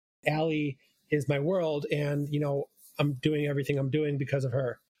Allie is my world, and, I'm doing everything I'm doing because of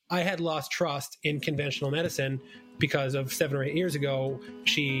her. I had lost trust in conventional medicine because of 7 or 8 years ago,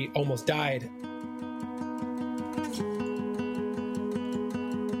 she almost died.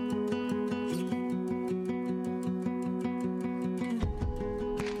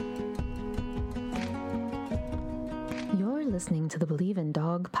 You're listening to the Believe in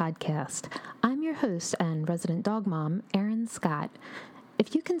Dog podcast. I'm your host and resident dog mom, Erin Scott.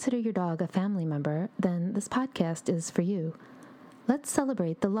 If you consider your dog a family member, then this podcast is for you. Let's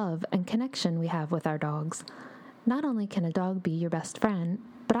celebrate the love and connection we have with our dogs. Not only can a dog be your best friend,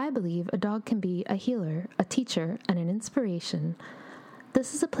 but I believe a dog can be a healer, a teacher, and an inspiration.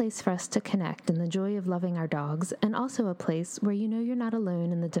 This is a place for us to connect in the joy of loving our dogs, and also a place where you know you're not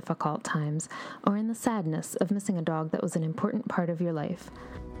alone in the difficult times or in the sadness of missing a dog that was an important part of your life.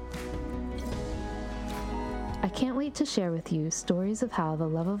 I can't wait to share with you stories of how the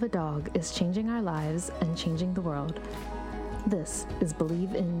love of a dog is changing our lives and changing the world. This is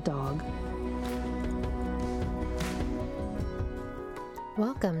Believe in Dog.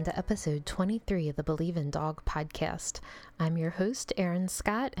 Welcome to episode 23 of the Believe in Dog podcast. I'm your host, Erin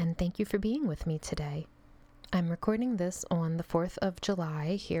Scott, and thank you for being with me today. I'm recording this on the 4th of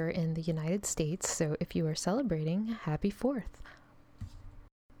July here in the United States, so if you are celebrating, happy 4th.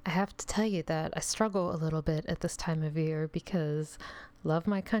 I have to tell you that I struggle a little bit at this time of year because love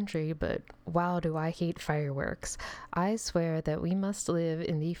my country, but wow, do I hate fireworks. I swear that we must live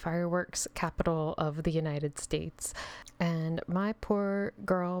in the fireworks capital of the United States. And my poor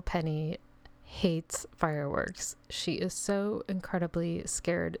girl, Penny, hates fireworks. She is so incredibly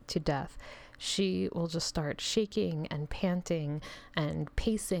scared to death. She will just start shaking and panting and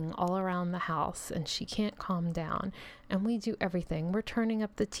pacing all around the house, and she can't calm down. And we do everything. We're turning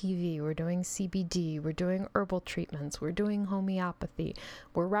up the TV, we're doing CBD, we're doing herbal treatments, we're doing homeopathy,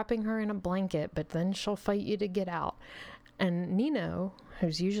 we're wrapping her in a blanket, but then she'll fight you to get out. And Nino,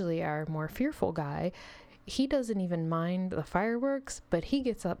 who's usually our more fearful guy, he doesn't even mind the fireworks, but he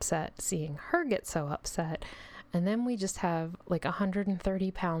gets upset seeing her get so upset. And then we just have like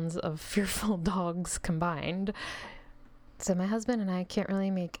 130 pounds of fearful dogs combined. So my husband and I can't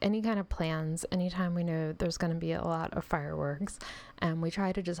really make any kind of plans anytime we know there's going to be a lot of fireworks. And we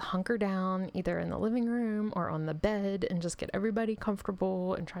try to just hunker down either in the living room or on the bed and just get everybody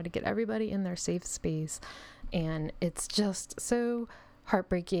comfortable and try to get everybody in their safe space. And it's just so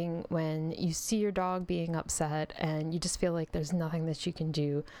heartbreaking when you see your dog being upset and you just feel like there's nothing that you can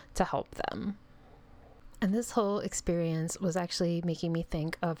do to help them. And this whole experience was actually making me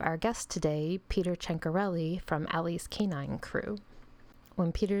think of our guest today, Peter Chencarelli from Allie's Canine Crew.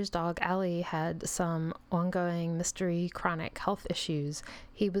 When Peter's dog Allie had some ongoing mystery chronic health issues,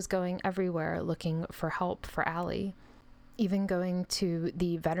 he was going everywhere looking for help for Allie, even going to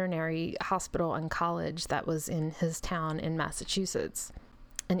the veterinary hospital and college that was in his town in Massachusetts.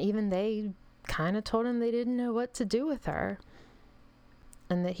 And even they kind of told him they didn't know what to do with her,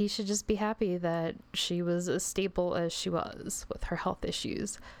 and that he should just be happy that she was as stable as she was with her health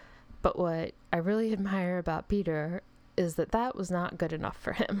issues. But what I really admire about Peter is that that was not good enough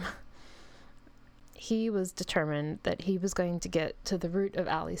for him. He was determined that he was going to get to the root of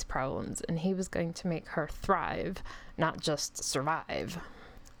Allie's problems, and he was going to make her thrive, not just survive.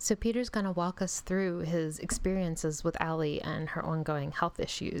 So Peter's going to walk us through his experiences with Allie and her ongoing health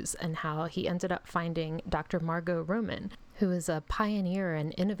issues, and how he ended up finding Dr. Margot Roman, who is a pioneer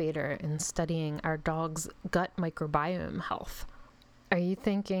and innovator in studying our dog's gut microbiome health. Are you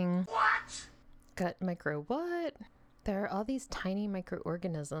thinking, what? Gut micro what? There are all these tiny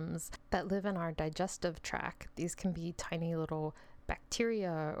microorganisms that live in our digestive tract. These can be tiny little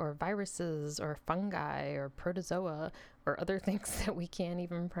bacteria or viruses or fungi or protozoa or other things that we can't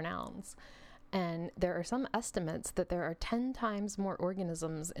even pronounce. And there are some estimates that there are 10 times more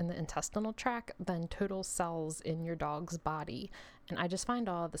organisms in the intestinal tract than total cells in your dog's body. And I just find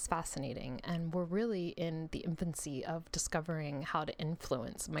all of this fascinating. And we're really in the infancy of discovering how to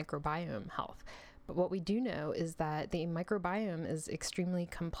influence microbiome health. But what we do know is that the microbiome is extremely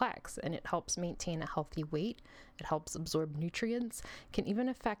complex, and it helps maintain a healthy weight, it helps absorb nutrients, can even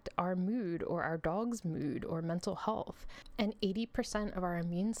affect our mood or our dog's mood or mental health. And 80% of our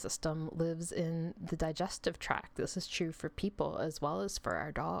immune system lives in the digestive tract. This is true for people as well as for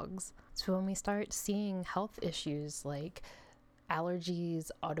our dogs. So when we start seeing health issues like allergies,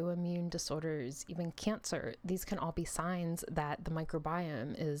 autoimmune disorders, even cancer, these can all be signs that the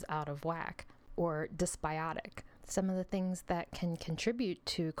microbiome is out of whack or dysbiotic. Some of the things that can contribute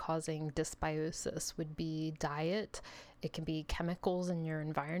to causing dysbiosis would be diet, it can be chemicals in your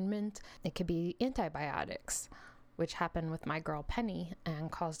environment, it could be antibiotics, which happened with my girl Penny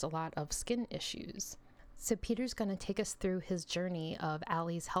and caused a lot of skin issues. So Peter's going to take us through his journey of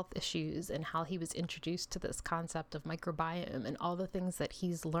Allie's health issues and how he was introduced to this concept of microbiome and all the things that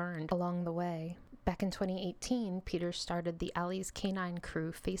he's learned along the way. Back in 2018, Peter started the Allie's Canine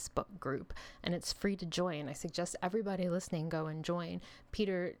Crew Facebook group, and it's free to join. I suggest everybody listening go and join.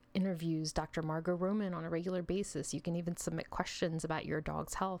 Peter interviews Dr. Margot Roman on a regular basis. You can even submit questions about your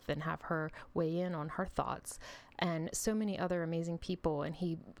dog's health and have her weigh in on her thoughts. And so many other amazing people, and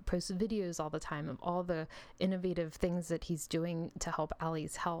he posts videos all the time of all the innovative things that he's doing to help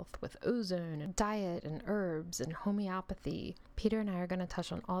Allie's health with ozone and diet and herbs and homeopathy. Peter and I are going to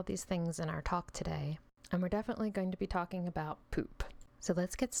touch on all these things in our talk today, and we're definitely going to be talking about poop. So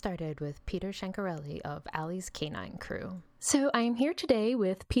let's get started with Peter Shankarelli of Allie's Canine Crew. So I am here today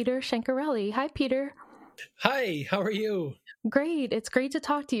with Peter Shankarelli. Hi, Peter. Hi, how are you? Great. It's great to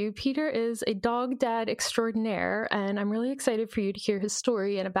talk to you. Peter is a dog dad extraordinaire, and I'm really excited for you to hear his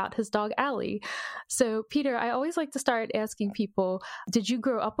story and about his dog, Allie. So, Peter, I always like to start asking people, did you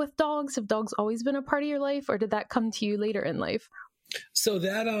grow up with dogs? Have dogs always been a part of your life, or did that come to you later in life? So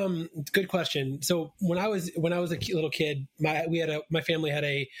that good question. So when I was a little kid, my family had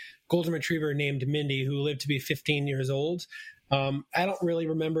a golden retriever named Mindy who lived to be 15 years old. I don't really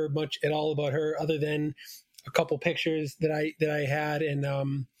remember much at all about her other than a couple pictures that I had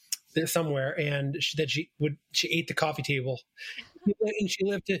and there somewhere, and she ate the coffee table, and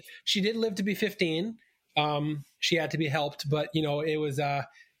she did live to be 15. She had to be helped, but it was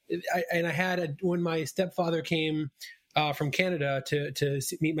when my stepfather came from Canada to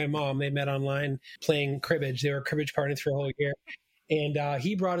meet my mom. They met online playing cribbage. They were cribbage partners for a whole year, and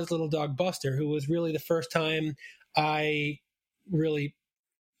he brought his little dog Buster, who was really the first time I really,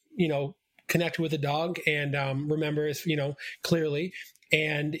 connected with a dog and remember as clearly.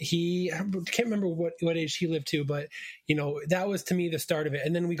 And I can't remember what age he lived to, but that was to me the start of it.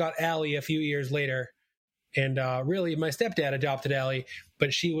 And then we got Allie a few years later, and really my stepdad adopted Allie,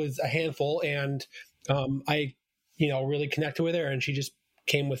 but she was a handful, and I really connected with her, and she just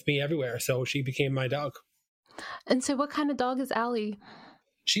came with me everywhere, so she became my dog. And so what kind of dog is Allie?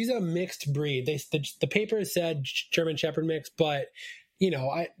 She's a mixed breed. The paper said German Shepherd mix, but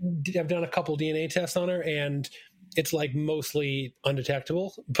I've done a couple DNA tests on her, and it's like mostly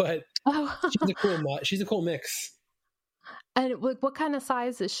undetectable. But she's a cool mix. And what kind of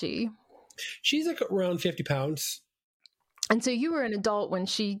size is she? She's like around 50 pounds. And so you were an adult when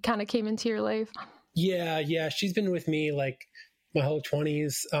she kind of came into your life? Yeah. She's been with me like my whole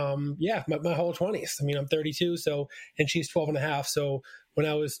 20s. My whole 20s. I mean, I'm 32, and she's 12 and a half. So when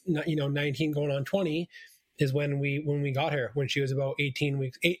I was 19 going on 20 is when we got her, when she was about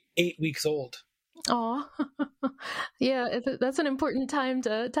 8 weeks old. Aw. Yeah, that's an important time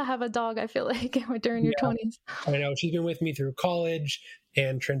to have a dog, I feel like, during your 20s. I know. She's been with me through college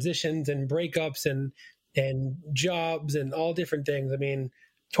and transitions and breakups and jobs and all different things. I mean,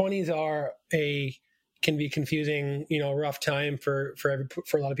 20s can be confusing, rough time for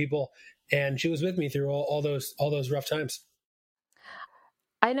a lot of people. And she was with me through all those rough times.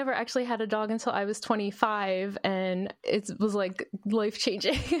 I never actually had a dog until I was 25, and it was like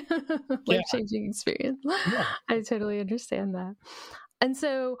life-changing experience. Yeah. I totally understand that. And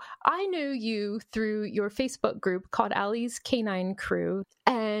so I knew you through your Facebook group called Allie's Canine Crew,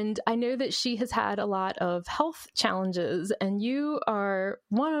 and I know that she has had a lot of health challenges, and you are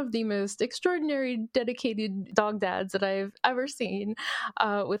one of the most extraordinary, dedicated dog dads that I've ever seen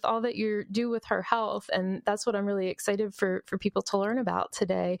with all that you do with her health, and that's what I'm really excited for people to learn about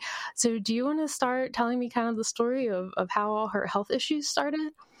today. So do you want to start telling me kind of the story of how all her health issues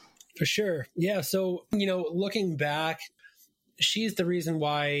started? For sure. Yeah. So, looking back, she's the reason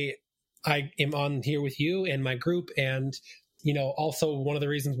why I am on here with you and my group. And, also one of the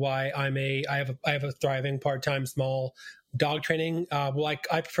reasons why I have a thriving part-time small dog training. I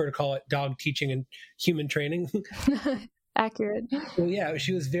prefer to call it dog teaching and human training. Accurate. Well, yeah,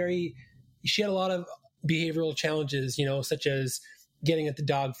 she had a lot of behavioral challenges, such as getting into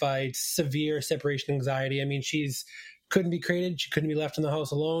dog fights, severe separation anxiety. I mean, she's couldn't be crated. She couldn't be left in the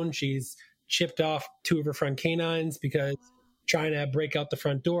house alone. She's chipped off 2 of her front canines because trying to break out the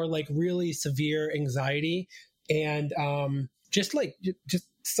front door, like really severe anxiety and just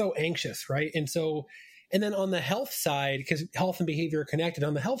so anxious, right? And then on the health side, because health and behavior are connected,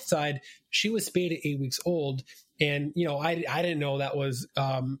 on the health side, she was spayed at 8 weeks old. And, I didn't know that was,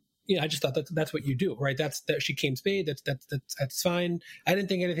 I just thought that's what you do, right? That she came spayed. That's fine. I didn't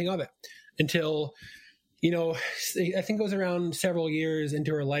think anything of it until, I think it was around several years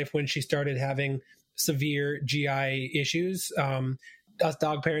into her life when she started having severe GI issues. us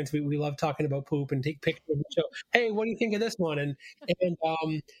dog parents, we love talking about poop and take pictures and show, hey, what do you think of this one? And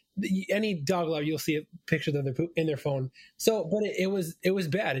any dog lover, you'll see a picture of their poop in their phone. So, but it was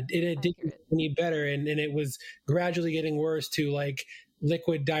bad. It didn't get any better, and it was gradually getting worse to like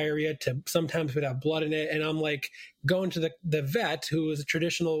liquid diarrhea to sometimes would have blood in it. And I'm like going to the vet, who is a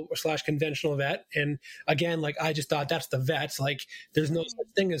traditional / conventional vet. And again, like I just thought that's the vets. Like there's no such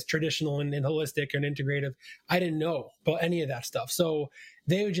thing as traditional and holistic and integrative. I didn't know about any of that stuff. So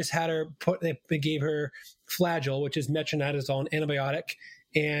they just had her they gave her Flagyl, which is metronidazole, an antibiotic.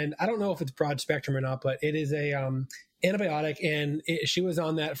 And I don't know if it's broad spectrum or not, but it is a antibiotic. And she was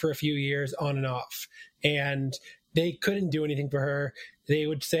on that for a few years on and off. And they couldn't do anything for her. They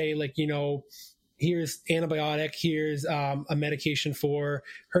would say, like, here's antibiotic, here's a medication for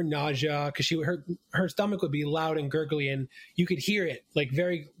her nausea, because her stomach would be loud and gurgly, and you could hear it like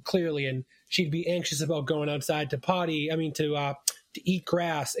very clearly, and she'd be anxious about going outside to eat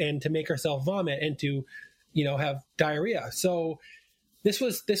grass and to make herself vomit and to have diarrhea. So this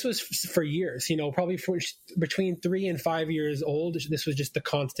was for years, probably for between 3 and 5 years old. This was just the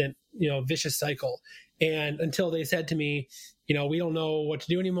constant, vicious cycle. And until they said to me, we don't know what to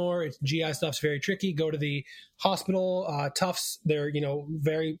do anymore. It's GI stuff's very tricky. Go to the hospital, Tufts. They're,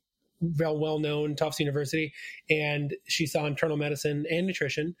 very well-known, Tufts University. And she saw internal medicine and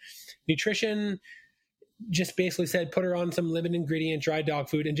nutrition. Nutrition just basically said, put her on some limited ingredient dry dog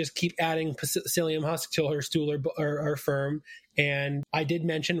food and just keep adding psyllium husk till her stool are firm. And I did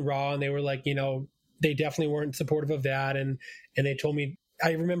mention raw, and they were like, they definitely weren't supportive of that. And they told me,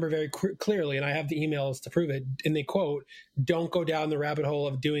 I remember very clearly, and I have the emails to prove it, and they quote, don't go down the rabbit hole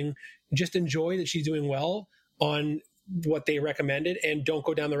of just enjoy that she's doing well on what they recommended, and don't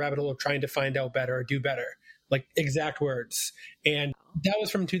go down the rabbit hole of trying to find out better or do better. Like exact words. And that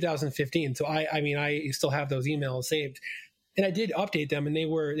was from 2015. So I still have those emails saved, and I did update them, and they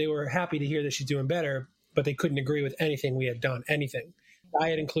were happy to hear that she's doing better, but they couldn't agree with anything we had done, anything.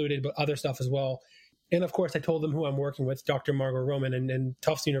 Diet included, but other stuff as well. And of course I told them who I'm working with, Dr. Margot Roman, and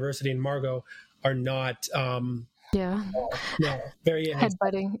Tufts University and Margot are not, no, very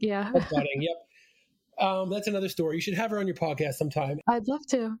headbutting. Yeah. Headbutting. Yep. That's another story. You should have her on your podcast sometime. I'd love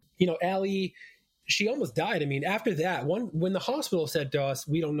to. Allie, she almost died. I mean, after that, when the hospital said to us,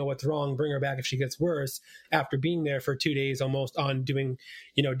 we don't know what's wrong, bring her back if she gets worse, after being there for 2 days almost on doing,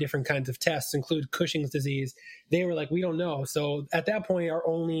 different kinds of tests, include Cushing's disease, they were like, we don't know. So at that point, our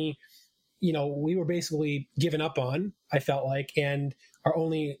only, we were basically given up on, I felt like, and our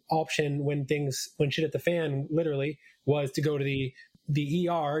only option when shit hit the fan, literally, was to go to the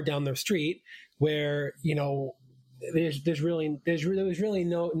ER down the street, where, there was really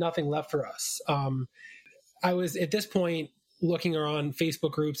nothing left for us. I was at this point looking around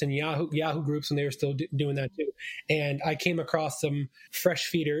Facebook groups and Yahoo groups when they were still doing that too. And I came across some fresh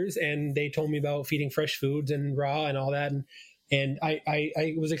feeders, and they told me about feeding fresh foods and raw and all that. And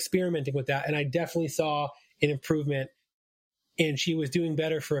I was experimenting with that, and I definitely saw an improvement, and she was doing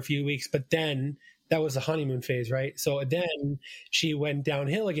better for a few weeks, but then that was the honeymoon phase, right? So then she went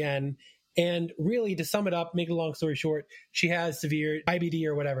downhill again. And really, to sum it up, make a long story short, she has severe IBD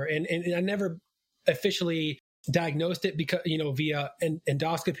or whatever. And I never officially diagnosed it because, via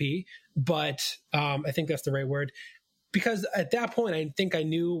endoscopy, but I think that's the right word. Because at that point, I think I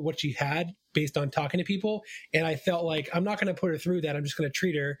knew what she had based on talking to people. And I felt like I'm not going to put her through that. I'm just going to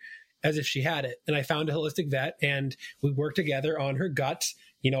treat her as if she had it. And I found a holistic vet, and we worked together on her gut,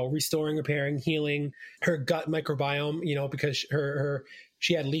 restoring, repairing, healing her gut microbiome, because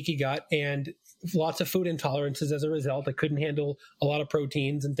she had leaky gut and lots of food intolerances as a result. I couldn't handle a lot of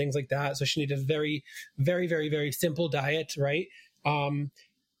proteins and things like that. So she needed a very, very, very, very simple diet, right? And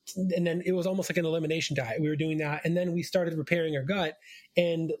then it was almost like an elimination diet. We were doing that. And then we started repairing her gut,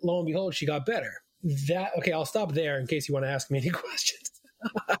 and lo and behold, she got better. Okay, I'll stop there in case you want to ask me any questions.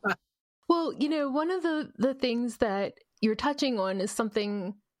 Well, one of the things that you're touching on is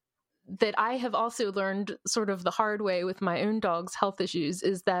something that I have also learned sort of the hard way with my own dog's health issues,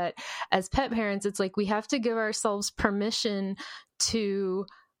 is that as pet parents, it's like we have to give ourselves permission to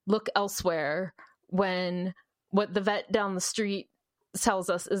look elsewhere when what the vet down the street tells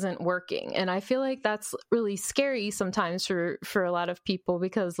us isn't working. And I feel like that's really scary sometimes for a lot of people,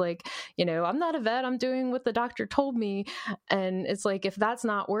 because I'm not a vet, I'm doing what the doctor told me. And it's like, if that's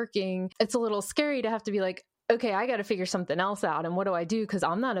not working, it's a little scary to have to be like, okay, I got to figure something else out. And what do I do? Because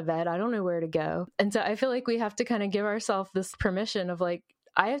I'm not a vet. I don't know where to go. And so I feel like we have to kind of give ourselves this permission of like,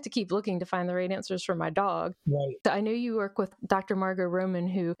 I have to keep looking to find the right answers for my dog. Right. So I know you work with Dr. Margot Roman,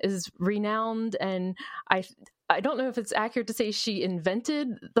 who is renowned, and I don't know if it's accurate to say she invented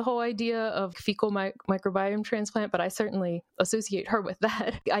the whole idea of fecal microbiome transplant, but I certainly associate her with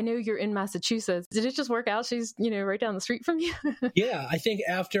that. I know you're in Massachusetts. Did it just work out? She's, right down the street from you? Yeah, I think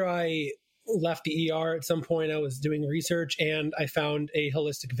after I left the ER at some point, I was doing research and I found a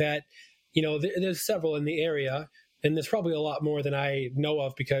holistic vet. There's several in the area, and there's probably a lot more than I know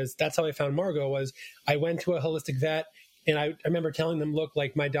of, because that's how I found Margot. Was I went to a holistic vet, and I remember telling them, look,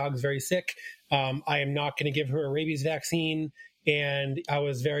 like, my dog's very sick. I am not going to give her a rabies vaccine. And I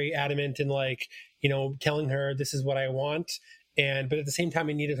was very adamant in, like, telling her this is what I want. But at the same time,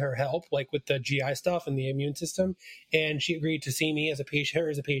 I needed her help, like with the GI stuff and the immune system. And she agreed to see me as a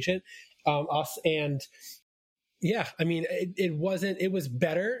patient, us. And yeah, I mean, it was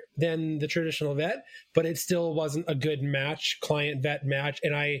better than the traditional vet, but it still wasn't a good match, client vet match.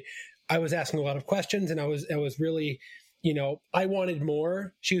 And I was asking a lot of questions, and I was really, I wanted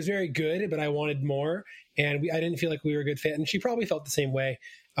more. She was very good, but I wanted more. And I didn't feel like we were a good fit. And she probably felt the same way.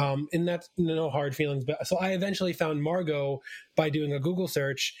 And that's no hard feelings. But so I eventually found Margot by doing a Google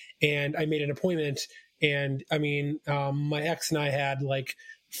search, and I made an appointment. And I mean, my ex and I had like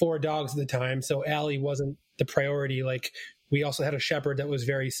 4 dogs at the time. So Allie wasn't the priority. Like, we also had a shepherd that was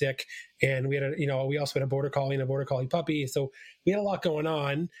very sick, and we had we also had a border collie and a border collie puppy. So we had a lot going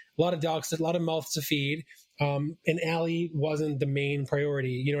on, a lot of dogs, a lot of mouths to feed. And Allie wasn't the main priority.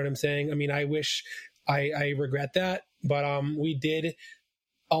 You know what I'm saying? I mean, I wish, I regret that, but we did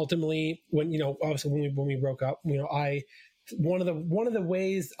ultimately, obviously when we broke up, one of the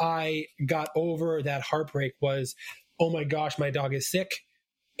ways I got over that heartbreak was, oh my gosh, my dog is sick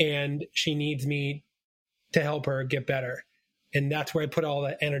and she needs me to help her get better. And that's where I put all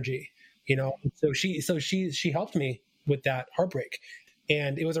that energy, So she helped me with that heartbreak.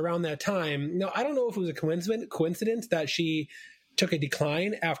 And it was around that time. Now, I don't know if it was a coincidence that she took a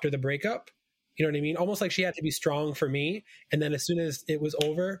decline after the breakup. You know what I mean? Almost like she had to be strong for me. And then as soon as it was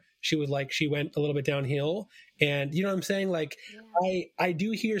over, she went a little bit downhill. And you know what I'm saying? Like, yeah. I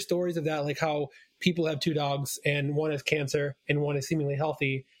do hear stories of that, like how people have 2 dogs and one has cancer and one is seemingly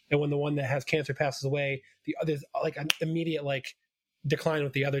healthy. And when the one that has cancer passes away, the other's like an immediate like decline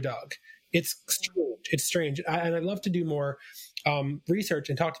with the other dog. It's strange. It's strange. And I'd love to do more research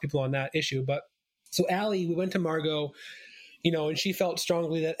and talk to people on that issue. But so Allie, we went to Margot, and she felt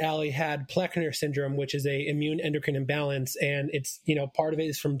strongly that Allie had Pleckner syndrome, which is a immune endocrine imbalance. And it's, part of it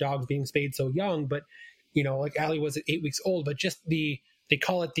is from dogs being spayed so young, but, like Allie was at 8 weeks old, but just they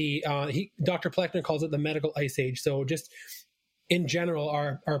call it Dr. Pleckner calls it the medical ice age. So just in general,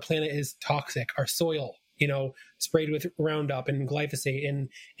 our planet is toxic, our soil, sprayed with Roundup and glyphosate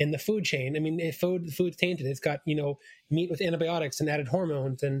in the food chain. I mean, if food's tainted, it's got, meat with antibiotics and added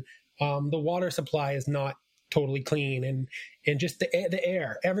hormones, and the water supply is not totally clean, and just the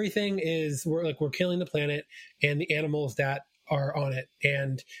air, everything is, we're killing the planet and the animals that are on it.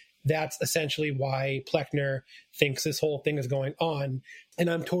 And that's essentially why Pleckner thinks this whole thing is going on. And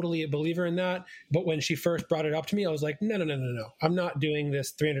I'm totally a believer in that. But when she first brought it up to me, I was like, no. I'm not doing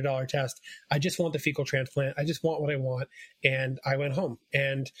this $300 test. I just want the fecal transplant. I just want what I want. And I went home.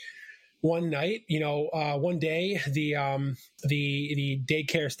 And one night, one day, the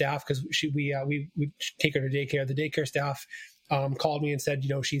daycare staff, because we take her to daycare, the daycare staff called me and said,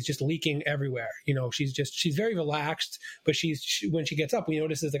 she's just leaking everywhere. She's very relaxed, but when she gets up, we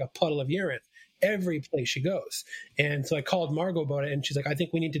notice there's like a puddle of urine every place she goes. And so I called Margot about it, and she's like, I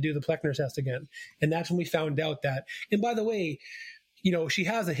think we need to do the Pleckner test again. And that's when we found out that, and by the way, she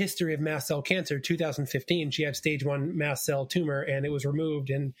has a history of mast cell cancer. 2015, she had stage 1 mast cell tumor, and it was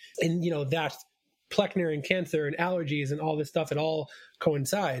removed. And that Pleckner and cancer and allergies and all this stuff, it all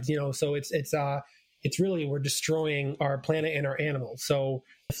coincides, so it's really, we're destroying our planet and our animals. So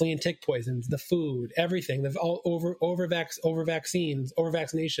the flea and tick poisons, the food, everything, the over vaccines, over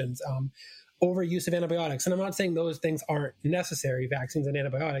vaccinations, overuse of antibiotics. And I'm not saying those things aren't necessary, vaccines and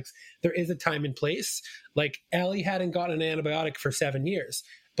antibiotics. There is a time and place. Like, Allie hadn't gotten an antibiotic for 7 years,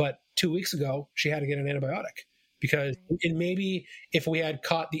 but 2 weeks ago, she had to get an antibiotic because, and maybe if we had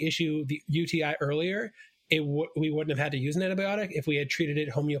caught the issue, the UTI earlier, we wouldn't have had to use an antibiotic if we had treated it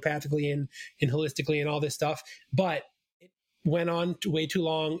homeopathically and holistically and all this stuff. But it went on way too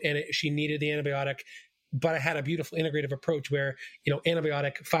long, and she needed the antibiotic. But I had a beautiful integrative approach where,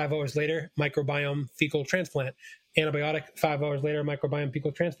 antibiotic 5 hours later, microbiome fecal transplant, antibiotic 5 hours later, microbiome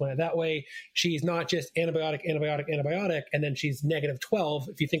fecal transplant. That way, she's not just antibiotic, and then she's -12.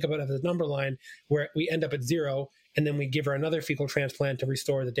 If you think about it as a number line, where we end up at 0, and then we give her another fecal transplant to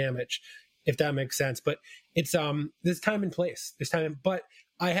restore the damage. if that makes sense. But it's there's time and place. But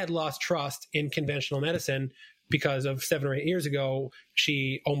I had lost trust in conventional medicine because of 7 or 8 years ago,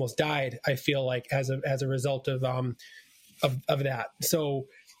 she almost died. I feel like as a result of that. So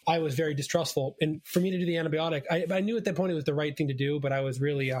I was very distrustful, and for me to do the antibiotic, I knew at that point it was the right thing to do, but I was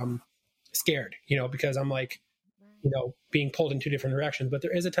really scared, because I'm like, being pulled in 2 different directions. But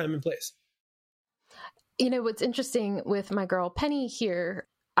there is a time and place. What's interesting with my girl Penny here,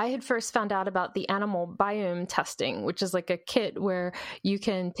 I had first found out about the animal biome testing, which is like a kit where you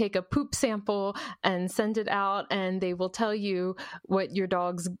can take a poop sample and send it out, and they will tell you what your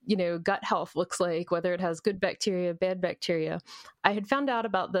dog's, gut health looks like, whether it has good bacteria, bad bacteria. I had found out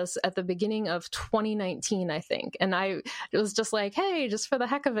about this at the beginning of 2019, I think. And it was just like, hey, just for the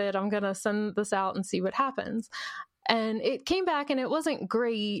heck of it, I'm going to send this out and see what happens. And it came back and it wasn't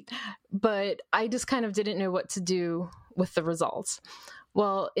great, but I just kind of didn't know what to do with the results.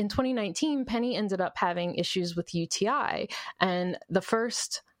 Well, in 2019, Penny ended up having issues with UTI, and the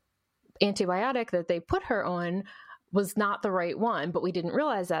first antibiotic that they put her on was not the right one, but we didn't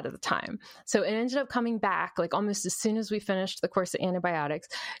realize that at the time. So it ended up coming back like almost as soon as we finished the course of antibiotics.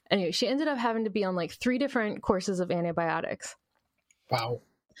 Anyway, she ended up having to be on like 3 different courses of antibiotics. Wow.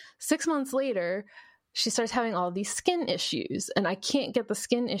 6 months later, she starts having all these skin issues, and I can't get the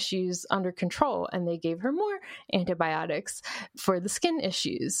skin issues under control. And they gave her more antibiotics for the skin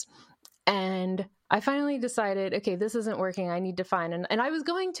issues. And I finally decided, okay, this isn't working. I need to find, and I was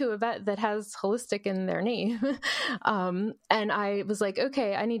going to a vet that has holistic in their name. And I was like,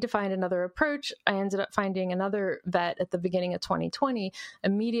 okay, I need to find another approach. I ended up finding another vet at the beginning of 2020.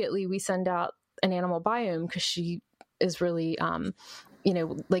 Immediately we send out an animal biome because she is really,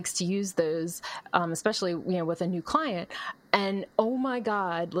 likes to use those, especially, with a new client. And oh my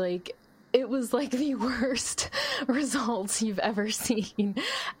God, it was like the worst results you've ever seen.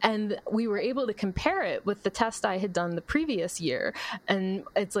 And we were able to compare it with the test I had done the previous year. And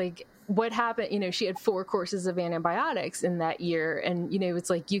it's like, what happened? She had 4 courses of antibiotics in that year. And, it's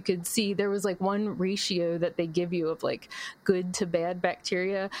like, you could see there was like one ratio that they give you of like good to bad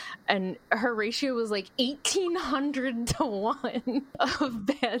bacteria. And her ratio was like 1,800 to 1 of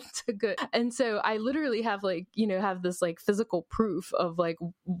bad to good. And so I literally have have this like physical proof of like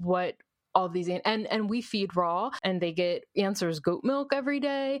what all these, and we feed raw, and they get Answer's goat milk every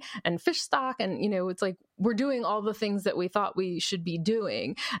day and fish stock. And, it's like, we're doing all the things that we thought we should be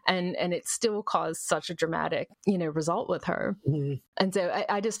doing. And it still caused such a dramatic, result with her. Mm-hmm. And so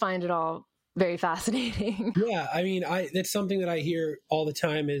I just find it all very fascinating. Yeah. I mean, that's something that I hear all the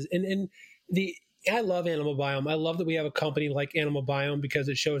time is, I love Animal Biome. I love that we have a company like Animal Biome because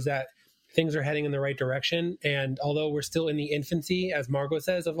it shows that things are heading in the right direction. And although we're still in the infancy, as Margot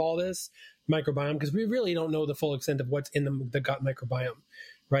says, of all this microbiome, because we really don't know the full extent of what's in the gut microbiome,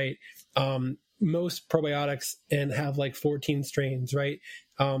 right? Most probiotics have like 14 strains, right?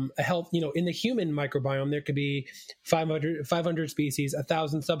 In the human microbiome, there could be 500 species,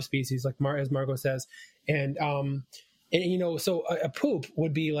 1,000 subspecies, like as Margot says. And so a poop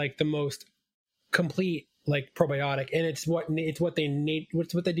would be like the most complete like probiotic, and it's what they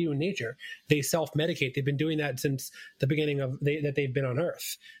do in nature. They self-medicate. They've been doing that since the beginning that they've been on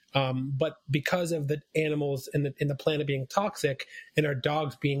Earth. But because of the animals in the planet being toxic, and our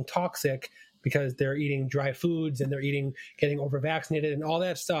dogs being toxic because they're eating dry foods and they're getting over vaccinated and all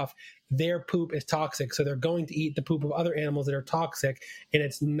that stuff, their poop is toxic. So they're going to eat the poop of other animals that are toxic, and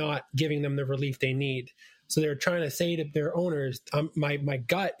it's not giving them the relief they need. So they're trying to say to their owners, my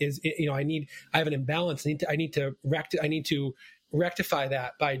gut is, I have an imbalance. I need to rectify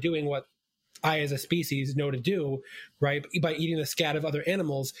that by doing what I, as a species, know to do, right? By eating the scat of other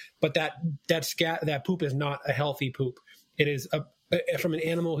animals. But that poop is not a healthy poop. It is from an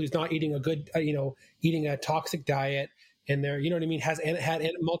animal who's not eating a good, eating a toxic diet. And they're, has had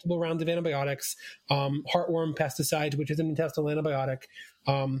multiple rounds of antibiotics, heartworm pesticides, which is an intestinal antibiotic,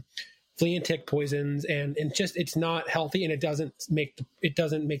 flea and tick poisons, and just, it's not healthy, and it doesn't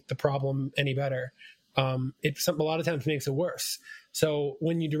make the problem any better. A lot of times makes it worse. So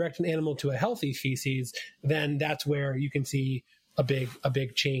when you direct an animal to a healthy feces, then that's where you can see a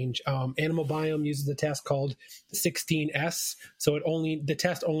big change. Animal Biome uses a test called 16S. So the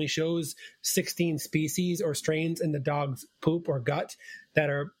test only shows 16 species or strains in the dog's poop or gut that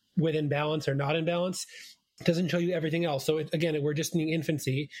are within balance or not in balance. It doesn't show you everything else. So again, we're just in the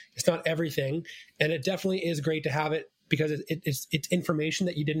infancy. It's not everything. And it definitely is great to have it because it's information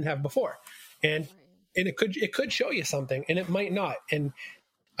that you didn't have before. And it could show you something, and it might not. And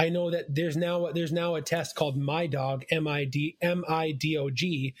I know that there's now a test called MyDog, MIDOG,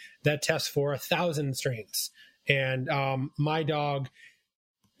 that tests for 1,000 strains. And MyDog,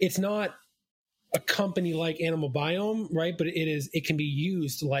 it's not a company like Animal Biome, right? But it can be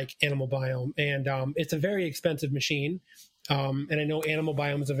used like Animal Biome, and it's a very expensive machine. And I know Animal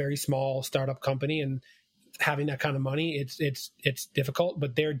Biome is a very small startup company, and having that kind of money, it's difficult.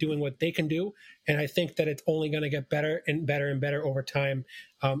 But they're doing what they can do, and I think that it's only going to get better and better and better over time.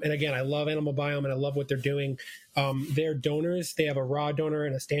 And again, I love Animal Biome, and I love what they're doing. Their donors, they have a raw donor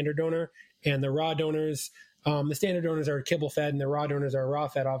and a standard donor, and the raw donors, the standard donors are kibble fed, and the raw donors are raw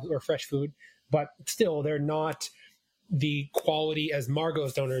fed or fresh food. But still, they're not the quality as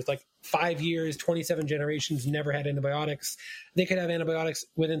Margot's donors. Like 5 years, 27 generations, never had antibiotics. They could have antibiotics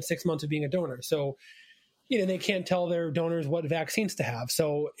within 6 months of being a donor. So, they can't tell their donors what vaccines to have.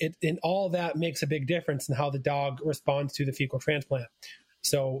 So and all that makes a big difference in how the dog responds to the fecal transplant.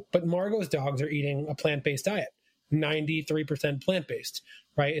 So, but Margot's dogs are eating a plant-based diet, 93% plant-based,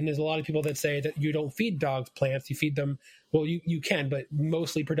 right? And there's a lot of people that say that you don't feed dogs plants, you feed them, well, you can, but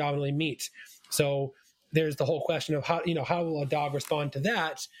mostly predominantly meat. So there's the whole question of how will a dog respond to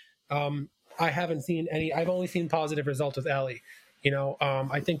that? I haven't seen any. I've only seen positive results with Ellie.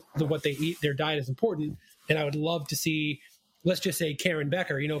 I think what they eat, their diet is important, and I would love to see. Let's just say Karen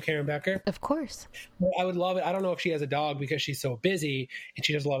Becker. You know Karen Becker? Of course. I would love it. I don't know if she has a dog because she's so busy and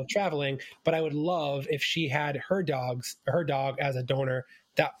she does a lot of traveling, but I would love if she had her dog as a donor.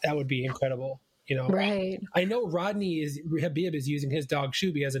 That would be incredible. Right. I know Habib is using his dog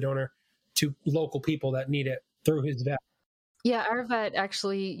Shubi as a donor to local people that need it through his vet. Yeah, our vet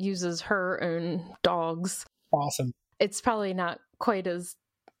actually uses her own dogs. Awesome. It's probably not quite as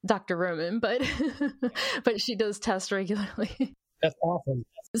Dr. Roman, but but she does test regularly. That's awesome.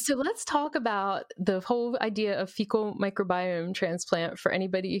 So let's talk about the whole idea of fecal microbiome transplant for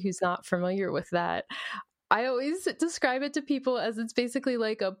anybody who's not familiar with that. I always describe it to people as it's basically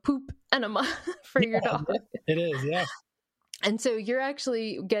like a poop enema for your dog. It is, yeah. And so you're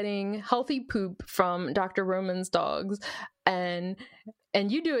actually getting healthy poop from Dr. Roman's dogs, and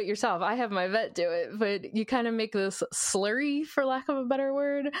you do it yourself. I have my vet do it, but you kind of make this slurry, for lack of a better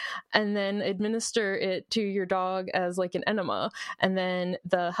word, and then administer it to your dog as like an enema. And then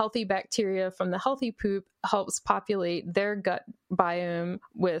the healthy bacteria from the healthy poop helps populate their gut biome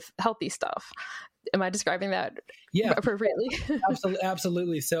with healthy stuff. Am I describing that appropriately?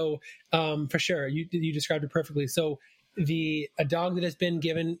 Absolutely. So for sure, you described it perfectly. So a dog that has been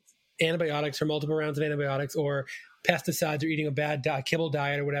given antibiotics or multiple rounds of antibiotics or pesticides or eating a bad kibble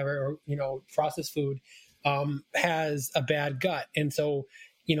diet or whatever, or processed food, has a bad gut. And so,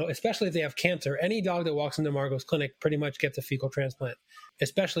 especially if they have cancer, any dog that walks into Margot's clinic pretty much gets a fecal transplant,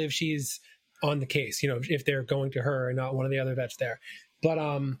 especially if she's on the case, if they're going to her and not one of the other vets there. But,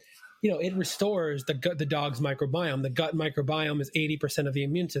 it restores the dog's microbiome. The gut microbiome is 80% of the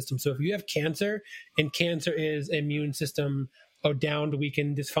immune system. So if you have cancer, and cancer is immune system, a downed,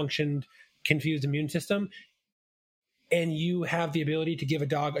 weakened, dysfunctioned, confused immune system, and you have the ability to give a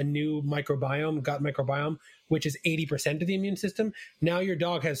dog a new microbiome, gut microbiome, which is 80% of the immune system, now your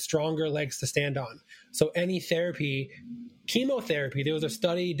dog has stronger legs to stand on. So any therapy, chemotherapy, there was a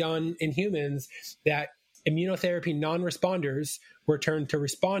study done in humans that immunotherapy non-responders were turned to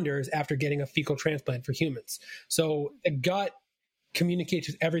responders after getting a fecal transplant for humans. So the gut communicates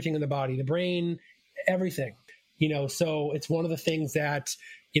with everything in the body, the brain, everything, so it's one of the things that,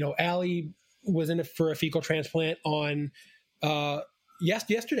 Allie was in for a fecal transplant on,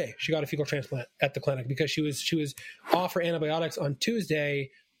 yesterday. She got a fecal transplant at the clinic because she was off for antibiotics on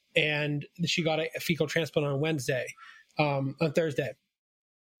Tuesday, and she got a fecal transplant on on Thursday.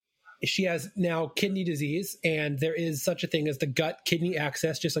 She has now kidney disease, and there is such a thing as the gut-kidney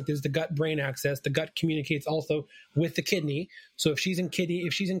axis, just like there's the gut-brain axis. The gut communicates also with the kidney. So if she's in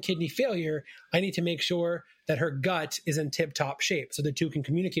kidney failure, I need to make sure that her gut is in tip-top shape so the two can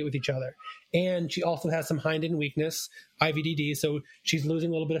communicate with each other. And she also has some hind-end weakness, IVDD, so she's losing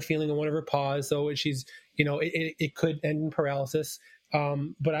a little bit of feeling in one of her paws. So she's, it could end in paralysis.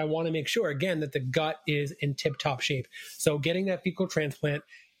 But I want to make sure, again, that the gut is in tip-top shape. So getting that fecal transplant,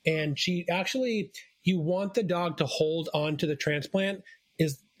 and you want the dog to hold on to the transplant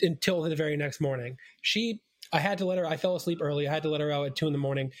until the very next morning. I fell asleep early. I had to let her out at 2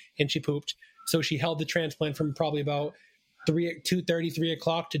 a.m, and she pooped. So she held the transplant from probably about 2:30, 3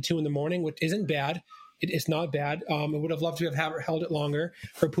 o'clock to 2 a.m, which isn't bad. It's not bad. I would have loved to have held it longer.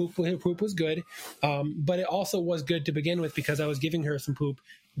 Her poop was good. But it also was good to begin with because I was giving her some poop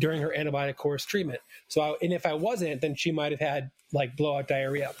during her antibiotic course treatment. And if I wasn't, then she might have had like blowout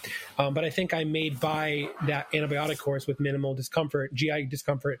diarrhea. But I think I made by that antibiotic course with minimal discomfort, GI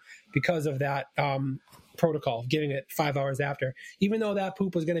discomfort, because of that protocol, giving it 5 hours after. Even though that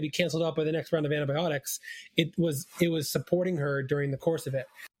poop was going to be canceled out by the next round of antibiotics, it was supporting her during the course of it.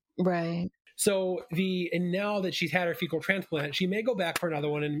 Right. And now that she's had her fecal transplant, she may go back for another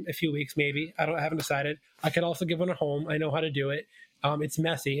one in a few weeks, maybe. I haven't decided. I could also give one at home. I know how to do it. It's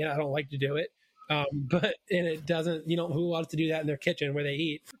messy and I don't like to do it. But it doesn't, who wants to do that in their kitchen where they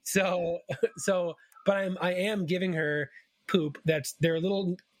eat? But I am giving her poop. They're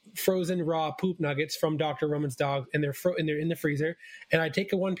little frozen raw poop nuggets from Dr. Roman's dog, and they're in the freezer. And I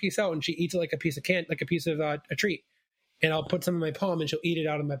take one piece out, and she eats it like a piece of a treat. And I'll put some in my palm, and she'll eat it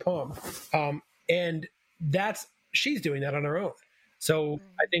out of my palm. And she's doing that on her own. So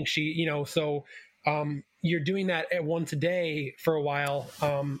I think you're doing that at once a day for a while.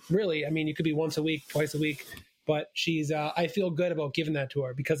 Really, I mean, you could be once a week, twice a week, but I feel good about giving that to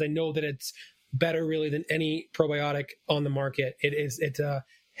her because I know that it's better really than any probiotic on the market. It's a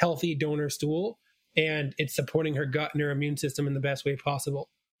healthy donor stool, and it's supporting her gut and her immune system in the best way possible.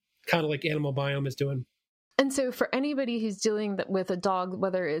 Kind of like Animal Biome is doing. And so for anybody who's dealing with a dog,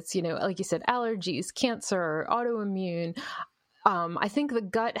 whether it's, like you said, allergies, cancer, autoimmune, I think the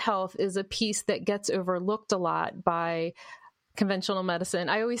gut health is a piece that gets overlooked a lot by conventional medicine.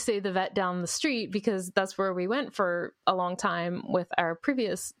 I always say the vet down the street because that's where we went for a long time with our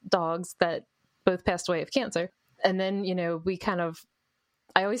previous dogs that both passed away of cancer. And then,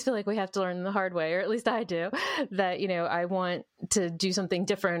 I always feel like we have to learn the hard way, or at least I do, that, I want to do something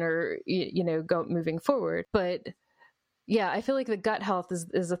different or, go moving forward. But yeah, I feel like the gut health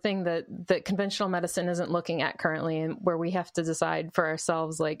is a thing that conventional medicine isn't looking at currently, and where we have to decide for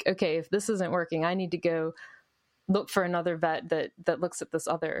ourselves, like, okay, if this isn't working, I need to go look for another vet that looks at this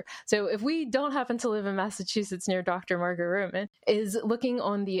other. So if we don't happen to live in Massachusetts near Dr. Margot Roman, is looking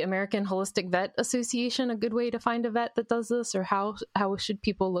on the American Holistic Vet Association a good way to find a vet that does this? Or how should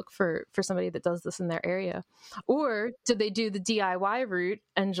people look for somebody that does this in their area? Or do they do the DIY route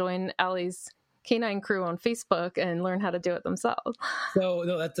and join Allie's Canine Crew on Facebook and learn how to do it themselves? So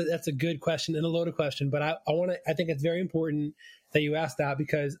no, that's a good question and a loaded question, but I think it's very important that you asked that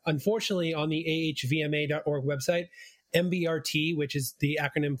because unfortunately on the ahvma.org website, MBRT, which is the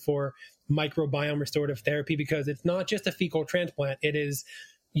acronym for microbiome restorative therapy, because it's not just a fecal transplant, it is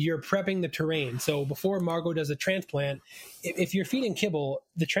you're prepping the terrain. So before Margot does a transplant, if you're feeding kibble,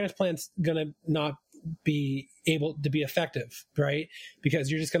 the transplant's going to not be able to be effective, right?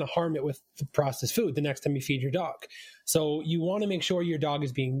 Because you're just going to harm it with the processed food the next time you feed your dog. So you want to make sure your dog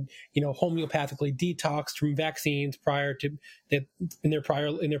is being, homeopathically detoxed from vaccines prior to that in their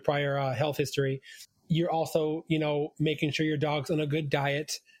prior health history. You're also, making sure your dog's on a good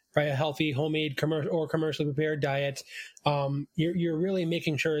diet, right? A healthy homemade commercially prepared diet. You're really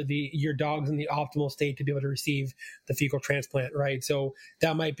making sure your dog's in the optimal state to be able to receive the fecal transplant, right? So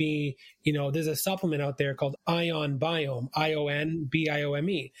that might be, there's a supplement out there called Ion Biome,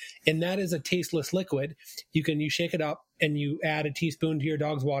 IONBIOME, and that is a tasteless liquid. You shake it up and you add a teaspoon to your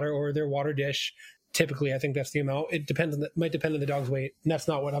dog's water or their water dish. Typically, I think that's the amount. It might depend on the dog's weight. And that's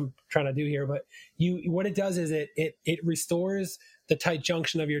not what I'm trying to do here. But what it does is it restores the tight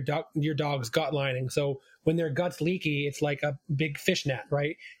junction of your dog's gut lining. So when their gut's leaky, it's like a big fish net,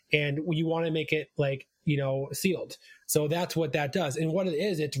 right? And you want to make it sealed. So that's what that does. And what it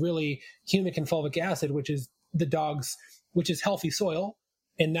is, it's really humic and fulvic acid, which is healthy soil.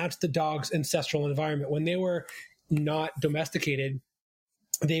 And that's the dog's ancestral environment. When they were not domesticated,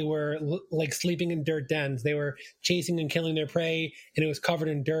 they were like sleeping in dirt dens. They were chasing and killing their prey, and it was covered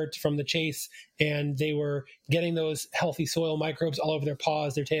in dirt from the chase. And they were getting those healthy soil microbes all over their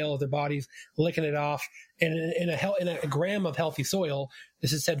paws, their tails, their bodies, licking it off. And in a gram of healthy soil,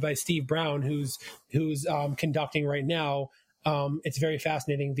 this is said by Steve Brown, who's conducting right now. It's very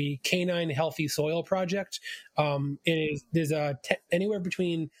fascinating. The Canine Healthy Soil Project. There's anywhere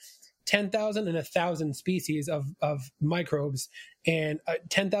between 10,000 and 1,000 species of microbes, and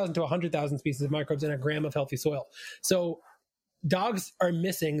 10,000 to 100,000 species of microbes in a gram of healthy soil. So dogs are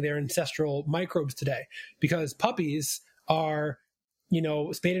missing their ancestral microbes today because puppies are,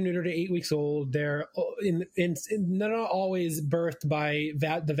 spayed and neutered to 8 weeks old. They're not always birthed by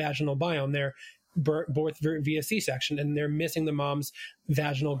the vaginal biome. They're birthed via C-section, and they're missing the mom's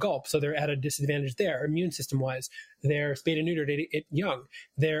vaginal gulp. So they're at a disadvantage there, immune system-wise. They're spayed and neutered at young.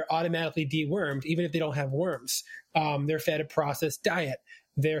 They're automatically dewormed, even if they don't have worms. They're fed a processed diet.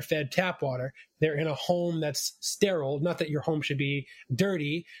 They're fed tap water. They're in a home that's sterile. Not that your home should be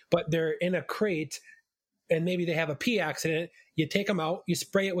dirty, but they're in a crate, and maybe they have a pee accident. You take them out, you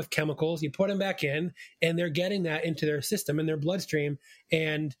spray it with chemicals, you put them back in, and they're getting that into their system, in their bloodstream,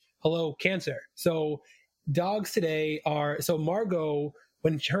 and hello, cancer. So dogs today so Margot,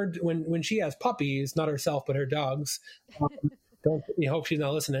 when she has puppies, not herself, but her dogs, hope she's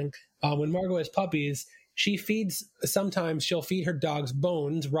not listening. When Margot has puppies, sometimes she'll feed her dogs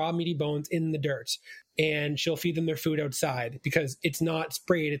bones, raw meaty bones in the dirt, and she'll feed them their food outside because it's not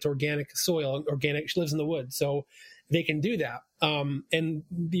sprayed, it's organic soil, organic. She lives in the woods, so they can do that. And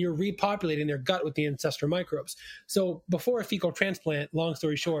you're repopulating their gut with the ancestral microbes. So before a fecal transplant, long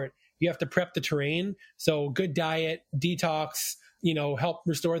story short, you have to prep the terrain. So good diet, detox, help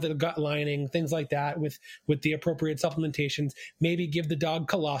restore the gut lining, things like that with the appropriate supplementations. Maybe give the dog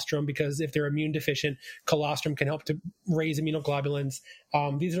colostrum, because if they're immune deficient, colostrum can help to raise immunoglobulins.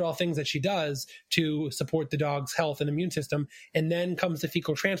 These are all things that she does to support the dog's health and immune system. And then comes the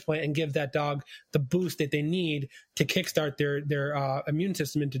fecal transplant and give that dog the boost that they need to kickstart their immune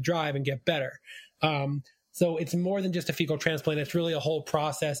system into drive and get better. So it's more than just a fecal transplant. It's really a whole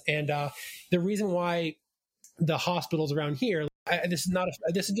process. And the reason why the hospitals around here, this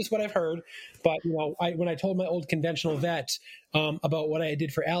is just what I've heard, but when I told my old conventional vet about what I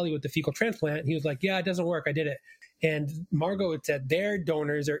did for Allie with the fecal transplant, he was like, "Yeah, it doesn't work. I did it." And Margot had said their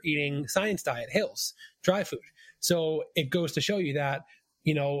donors are eating Science Diet, Hills, dry food. So it goes to show you that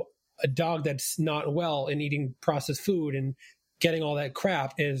a dog that's not well and eating processed food and getting all that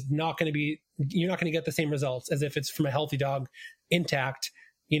crap is not going to be. You're not going to get the same results as if it's from a healthy dog, intact.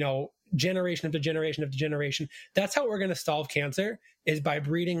 Generation after generation after generation. That's how we're going to solve cancer, is by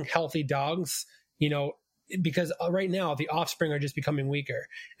breeding healthy dogs, because right now the offspring are just becoming weaker.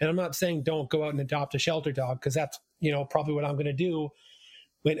 And I'm not saying don't go out and adopt a shelter dog, because that's, probably what I'm going to do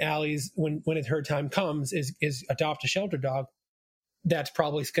when when her time comes is adopt a shelter dog. That's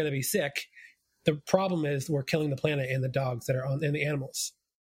probably going to be sick. The problem is we're killing the planet and the dogs that are and the animals.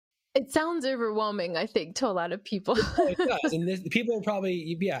 It sounds overwhelming, I think, to a lot of people. It does. And people are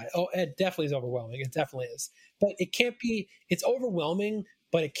probably, it definitely is overwhelming. It definitely is. But it's overwhelming,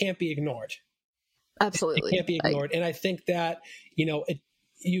 but it can't be ignored. Absolutely. It can't be ignored. And I think that,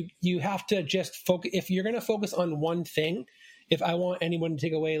 you have to just focus. If you're going to focus on one thing, if I want anyone to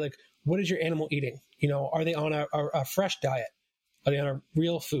take away, like, what is your animal eating? Are they on a fresh diet? Are they on a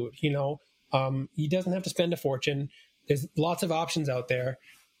real food? He doesn't have to spend a fortune. There's lots of options out there.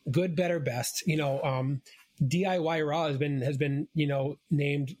 Good, better, best. DIY raw has been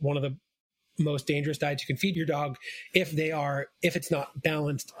named one of the most dangerous diets you can feed your dog if it's not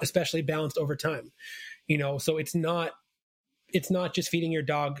balanced, especially balanced over time. So it's not just feeding your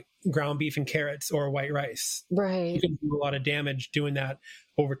dog ground beef and carrots or white rice. Right. You can do a lot of damage doing that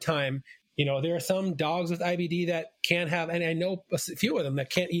over time. There are some dogs with IBD that can't have, and I know a few of them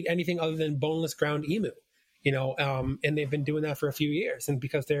that can't eat anything other than boneless ground emu. And they've been doing that for a few years. And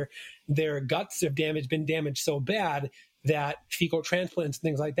because their guts have been damaged so bad that fecal transplants and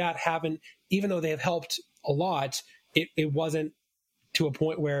things like that even though they have helped a lot, it wasn't to a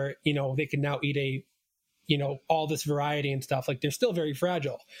point where, they can now eat all this variety and stuff. Like, they're still very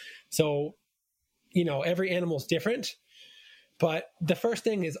fragile. So, every animal is different. But the first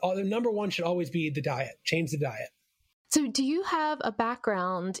thing is, the number one should always be the diet. Change the diet. So do you have a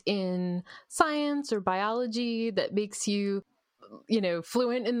background in science or biology that makes you,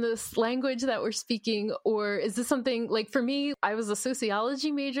 fluent in this language that we're speaking? Or is this something, like, for me, I was a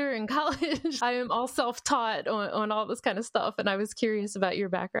sociology major in college. I am all self-taught on all this kind of stuff. And I was curious about your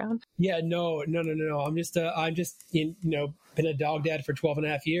background. Yeah, no. I'm just been a dog dad for 12 and a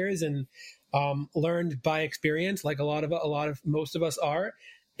half years and learned by experience, like most of us are.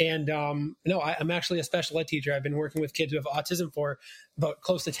 And I'm actually a special ed teacher. I've been working with kids who have autism for about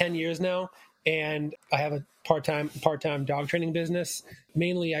close to 10 years now. And I have a part-time dog training business.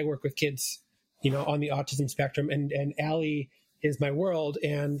 Mainly I work with kids, on the autism spectrum, and Allie is my world.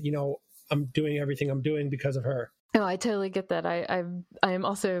 And, I'm doing everything I'm doing because of her. Oh, I totally get that. I'm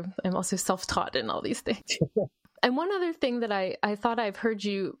also self-taught in all these things. And one other thing that I thought I've heard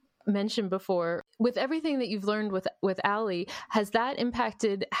you mentioned before, with everything that you've learned with Allie, has that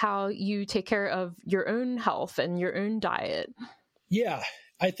impacted how you take care of your own health and your own diet? Yeah,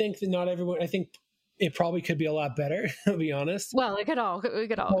 I think that not everyone, I think it probably could be a lot better, to be honest. Well, we could all be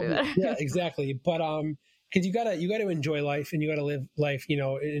better. Yeah, exactly. But because you gotta enjoy life, and you gotta live life,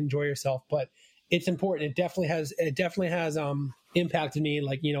 enjoy yourself. But it's important. It definitely has impacted me,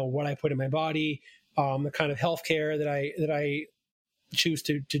 like, what I put in my body, the kind of healthcare that I choose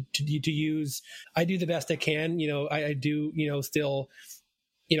to use. I do the best I can. I do, still,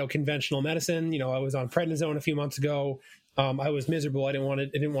 conventional medicine. I was on prednisone a few months ago. I was miserable. I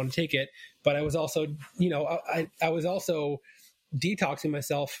didn't want to take it, but I was also, I was also detoxing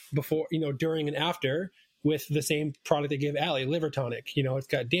myself before, during and after with the same product I gave Allie, liver tonic. It's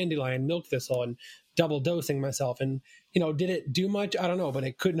got dandelion, milk thistle, and double dosing myself. And, did it do much? I don't know, but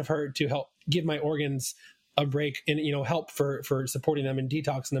it couldn't have hurt to help give my organs a break and, help for supporting them and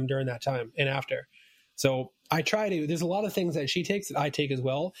detoxing them during that time and after. So I try to, there's a lot of things that she takes that I take as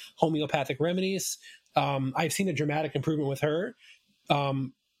well. Homeopathic remedies. I've seen a dramatic improvement with her.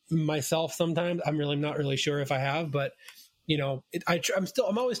 Myself, sometimes I'm really not really sure if I have, but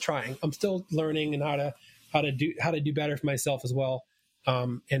I'm always trying. I'm still learning and how to do better for myself as well.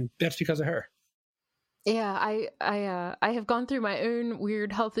 And that's because of her. Yeah, I have gone through my own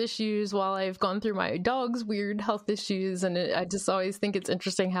weird health issues while I've gone through my dog's weird health issues, and I just always think it's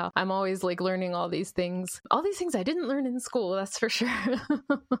interesting how I'm always like learning all these things I didn't learn in school, that's for sure.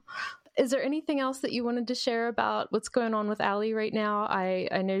 Is there anything else that you wanted to share about what's going on with Allie right now?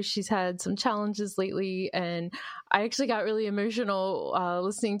 I know she's had some challenges lately, and I actually got really emotional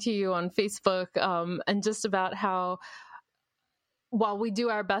listening to you on Facebook, and just about how, while we do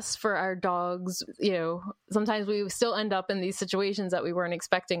our best for our dogs, sometimes we still end up in these situations that we weren't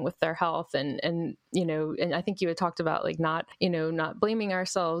expecting with their health. And I think you had talked about like not blaming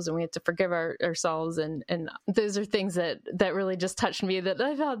ourselves, and we had to forgive ourselves. And those are things that really just touched me, that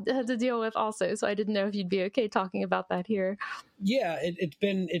I've had to deal with also. So I didn't know if you'd be okay talking about that here. Yeah, it's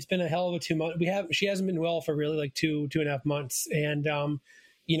been a hell of a 2 months. She hasn't been well for really like 2.5 months. And,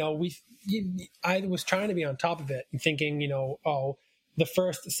 I was trying to be on top of it and thinking, the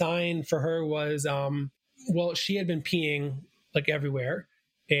first sign for her was, she had been peeing like everywhere.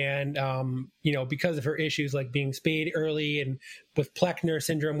 And, because of her issues, like being spayed early and with Pleckner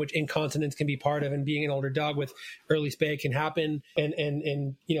syndrome, which incontinence can be part of, and being an older dog with early spay can happen.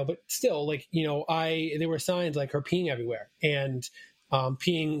 And but still, like, there were signs like her peeing everywhere and,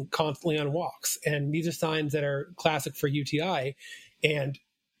 peeing constantly on walks. And these are signs that are classic for UTI. And,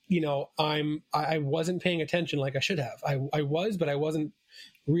 I wasn't paying attention like I should have. I was, but I wasn't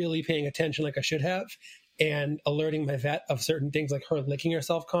really paying attention like I should have, and alerting my vet of certain things, like her licking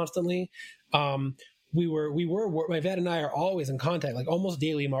herself constantly. My vet and I are always in contact, like almost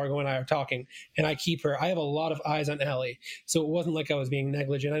daily. Margot and I are talking, and I have a lot of eyes on Ellie. So it wasn't like I was being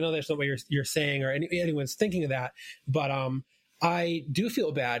negligent. I know that's not what you're saying, or anyone's thinking of that, but I do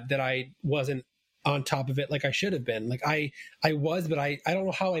feel bad that I wasn't on top of it like I should have been. Like I was, but I don't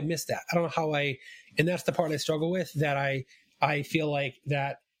know how I missed that. I don't know how and that's the part I struggle with, that I feel like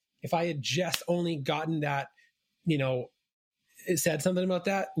that if I had just only gotten that, it said something about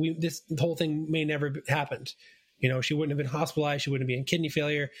that, the whole thing may never have happened. She wouldn't have been hospitalized. She wouldn't be in kidney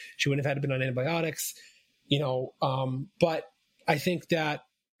failure. She wouldn't have had to been on antibiotics, but I think that,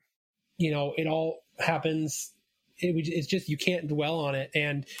 it all happens. It's just, you can't dwell on it.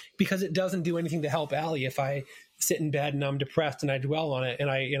 And because it doesn't do anything to help Allie, if I sit in bed and I'm depressed and I dwell on it and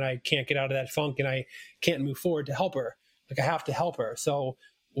I can't get out of that funk and I can't move forward to help her, like I have to help her. So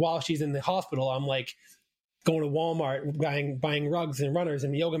while she's in the hospital, I'm like going to Walmart, buying rugs and runners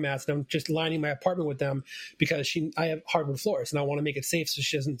and yoga mats, and I'm just lining my apartment with them because I have hardwood floors and I want to make it safe so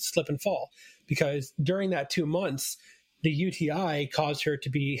she doesn't slip and fall. Because during that 2 months, the UTI caused her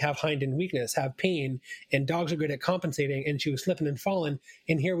to have hind end weakness, have pain, and dogs are good at compensating, and she was slipping and falling.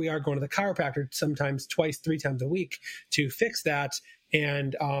 And here we are going to the chiropractor sometimes 2-3 times a week to fix that.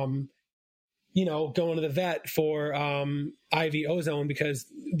 And, going to the vet for IV ozone, because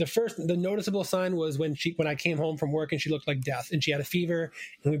the noticeable sign was when I came home from work and she looked like death and she had a fever,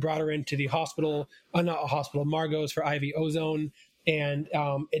 and we brought her into the hospital, Margot's, for IV ozone. And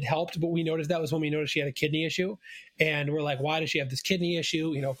it helped, but we noticed that was when we noticed she had a kidney issue. And we're like, why does she have this kidney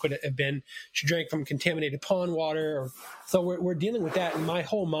issue? Could it have been she drank from contaminated pond water? So we're dealing with that. And my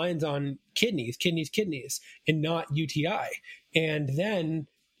whole mind's on kidneys, and not UTI. And then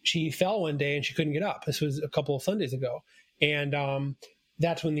she fell one day and she couldn't get up. This was a couple of Sundays ago. And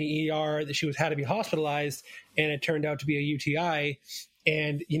that's when the ER that she had to be hospitalized, and it turned out to be a UTI.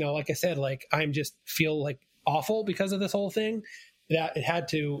 And, like I said, like I'm just feel like awful because of this whole thing, that it had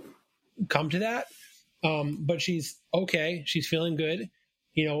to come to that. But she's okay. She's feeling good.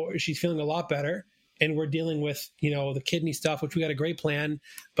 She's feeling a lot better. And we're dealing with, the kidney stuff, which we got a great plan,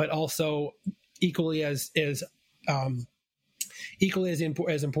 but also equally as important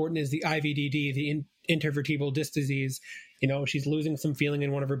is the IVDD, the intervertebral disc disease. She's losing some feeling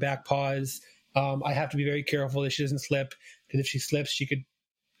in one of her back paws. I have to be very careful that she doesn't slip, because if she slips, she could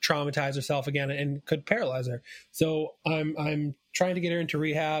traumatize herself again and could paralyze her. So I'm trying to get her into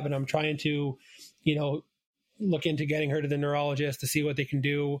rehab, and I'm trying to, look into getting her to the neurologist to see what they can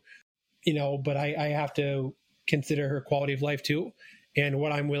do, but I have to consider her quality of life too, and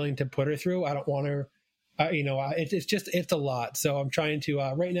what I'm willing to put her through. I don't want her, it's a lot. So I'm trying to,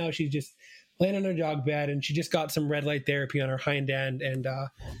 right now she's just laying on her dog bed, and she just got some red light therapy on her hind end, and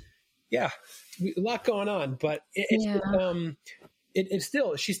a lot going on, but she's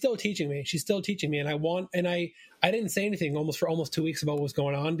still teaching me. And I didn't say anything for almost 2 weeks about what was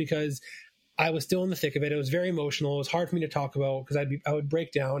going on, because I was still in the thick of it. It was very emotional. It was hard for me to talk about because I would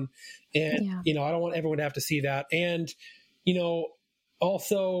break down, and I don't want everyone to have to see that. And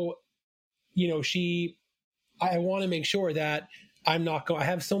also, I want to make sure that I'm not going. I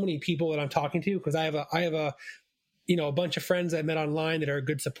have so many people that I'm talking to because I have a bunch of friends I met online that are a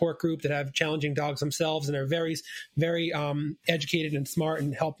good support group that have challenging dogs themselves and are very, very educated and smart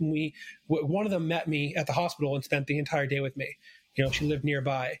and helping me. One of them met me at the hospital and spent the entire day with me. She lived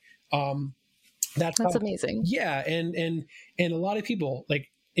nearby. That's amazing. Yeah. And a lot of people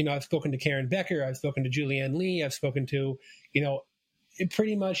I've spoken to Karen Becker, I've spoken to Julianne Lee, I've spoken to,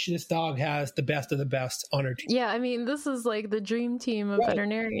 pretty much this dog has the best of the best on her team. Yeah. I mean, this is like the dream team of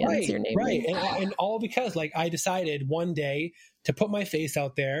veterinarians you're naming. Right. And all because I decided one day to put my face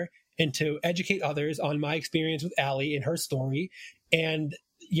out there and to educate others on my experience with Allie and her story. And,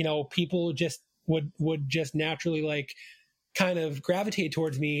 people just would just naturally kind of gravitate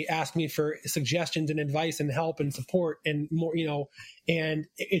towards me, ask me for suggestions and advice and help and support and more, and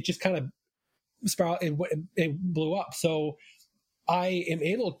it just kind of it blew up. So I am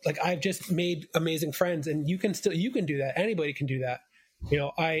able, I've just made amazing friends, and you can do that. Anybody can do that.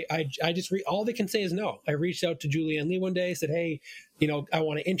 I just all they can say is no. I reached out to Julianne Lee one day, said, hey, I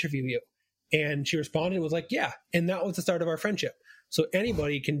want to interview you. And she responded and was like, yeah. And that was the start of our friendship. So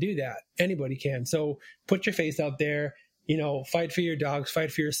anybody can do that. Anybody can. So put your face out there, fight for your dogs,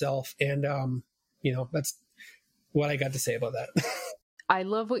 fight for yourself. And, that's what I got to say about that. I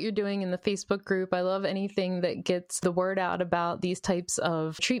love what you're doing in the Facebook group. I love anything that gets the word out about these types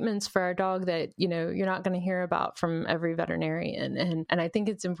of treatments for our dog that, you're not going to hear about from every veterinarian. And I think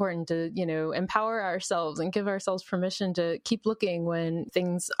it's important to, empower ourselves and give ourselves permission to keep looking when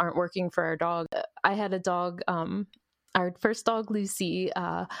things aren't working for our dog. I had a dog, our first dog, Lucy,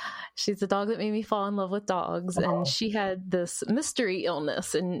 she's the dog that made me fall in love with dogs. Oh. And she had this mystery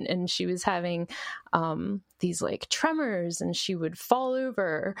illness and she was having these tremors and she would fall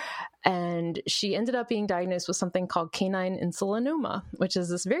over. And she ended up being diagnosed with something called canine insulinoma, which is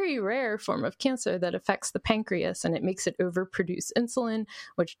this very rare form of cancer that affects the pancreas and it makes it overproduce insulin,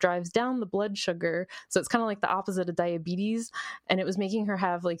 which drives down the blood sugar. So it's kind of like the opposite of diabetes. And it was making her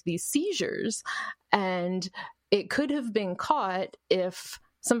have these seizures. And it could have been caught if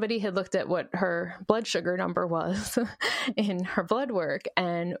somebody had looked at what her blood sugar number was in her blood work.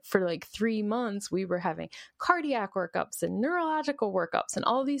 And for 3 months, we were having cardiac workups and neurological workups and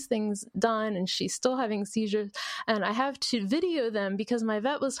all these things done. And she's still having seizures. And I have to video them because my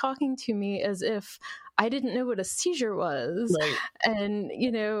vet was talking to me as if I didn't know what a seizure was. Right. And,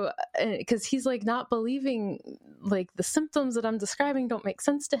 because he's not believing, the symptoms that I'm describing don't make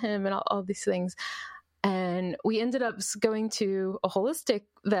sense to him and all these things. And we ended up going to a holistic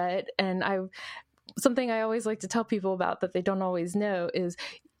vet. And something I always like to tell people about that they don't always know is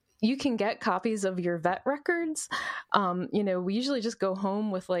you can get copies of your vet records. We usually just go home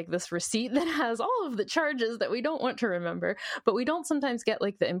with this receipt that has all of the charges that we don't want to remember, but we don't sometimes get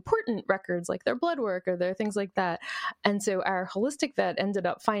the important records, like their blood work or their things like that. And so our holistic vet ended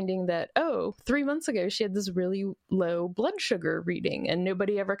up finding that, 3 months ago, she had this really low blood sugar reading and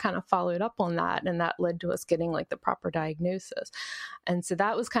nobody ever kind of followed up on that. And that led to us getting the proper diagnosis. And so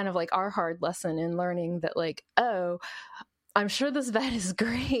that was kind of our hard lesson in learning that I'm sure this vet is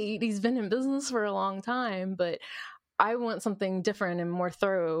great. He's been in business for a long time, but I want something different and more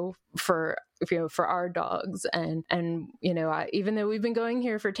thorough for our dogs. And even though we've been going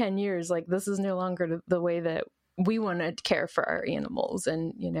here for 10 years, this is no longer the way that we want to care for our animals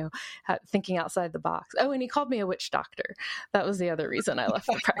and, thinking outside the box. Oh, and he called me a witch doctor. That was the other reason I left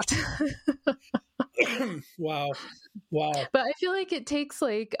the practice. Wow. But I feel it takes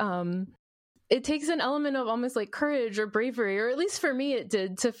it takes an element of almost courage or bravery, or at least for me it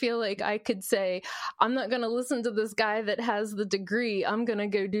did, to feel I could say, I'm not going to listen to this guy that has the degree. I'm going to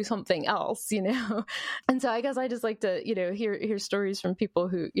go do something else, And so I guess I just like to, hear stories from people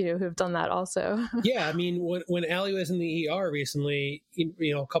who have done that also. Yeah. I mean, when Allie was in the ER recently,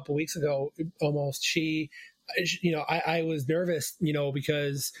 a couple of weeks ago, almost, I was nervous,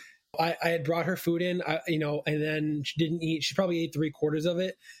 because I had brought her food in, and then she didn't eat. She probably ate 3/4 of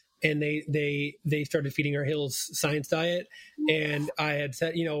it. And they started feeding her Hill's Science Diet. And I had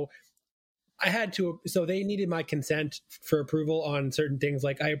said, I had to, so they needed my consent for approval on certain things.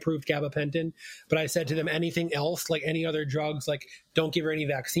 I approved gabapentin, but I said to them, anything else, any other drugs, don't give her any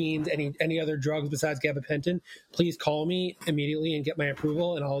vaccines, any other drugs besides gabapentin, please call me immediately and get my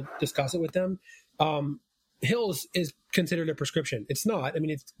approval and I'll discuss it with them. Hill's is considered a prescription. It's not. I mean,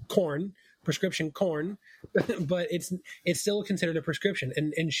 it's prescription corn, but it's still considered a prescription.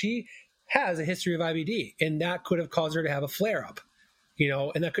 And she has a history of IBD, and that could have caused her to have a flare up.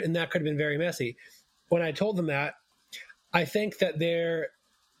 and that could have been very messy. When I told them that, I think that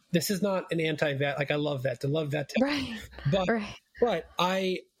this is not an anti-vet. Like, I love vets. I love vet tech. Right. But Right. but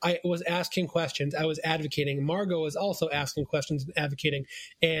I was asking questions. I was advocating. Margot was also asking questions and advocating.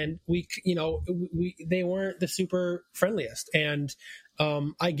 And they weren't the super friendliest. And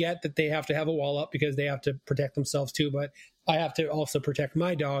I get that they have to have a wall up because they have to protect themselves too. But I have to also protect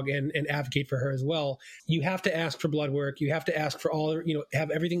my dog and advocate for her as well. You have to ask for blood work. You have to ask for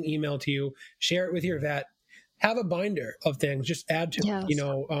have everything emailed to you. Share it with your vet. Have a binder of things. Just add to Yes.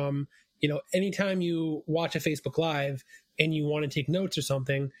 it. Anytime you watch a Facebook Live and you want to take notes or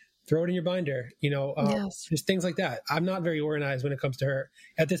something, throw it in your binder. Yes. Just things like that. I'm not very organized when it comes to her.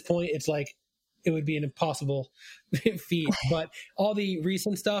 At this point, it's like it would be an impossible feat. But all the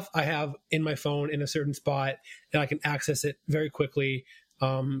recent stuff I have in my phone in a certain spot, and I can access it very quickly.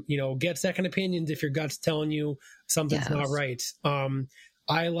 Get second opinions if your gut's telling you something's not right.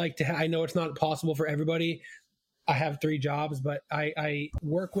 I like to. I know it's not possible for everybody. I have 3 jobs, but I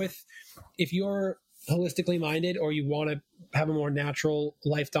work with, if you're holistically minded or you want to have a more natural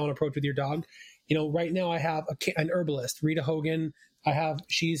lifestyle approach with your dog, right now I have an herbalist, Rita Hogan.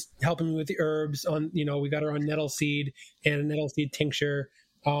 She's helping me with the herbs we got her on nettle seed and nettle seed tincture,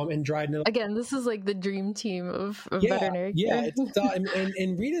 and dried nettle. Again, this is like the dream team of veterinary care. Yeah.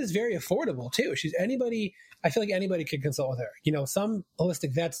 And Rita is very affordable too. I feel like anybody could consult with her. Some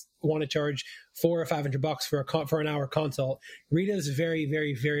holistic vets want to charge $400 or $500 for an hour consult. Rita is very,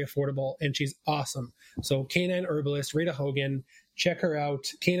 very, very affordable, and she's awesome. So Canine Herbalist, Rita Hogan, check her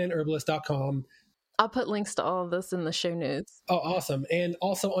out, canineherbalist.com. I'll put links to all of this in the show notes. Oh, awesome. And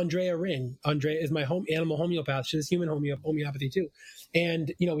also Andrea Ring. Andrea is my animal homeopath. She's human homeopathy too.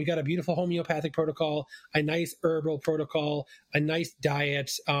 And, we got a beautiful homeopathic protocol, a nice herbal protocol, a nice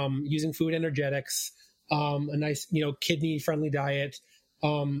diet, using food energetics, a nice, kidney friendly diet.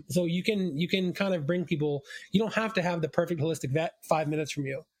 So you can kind of bring people. You don't have to have the perfect holistic vet 5 minutes from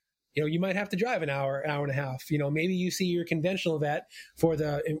you. You might have to drive an hour and a half. Maybe you see your conventional vet for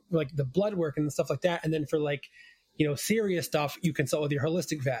the blood work and stuff like that, and then for serious stuff, you consult with your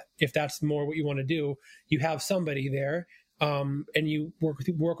holistic vet if that's more what you want to do. You have somebody there, and you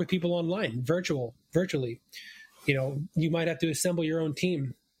work with people online, virtually. You might have to assemble your own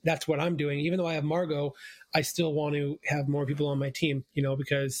team. That's what I'm doing. Even though I have Margot, I still want to have more people on my team.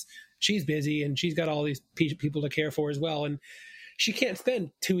 because she's busy and she's got all these people to care for as well, and she can't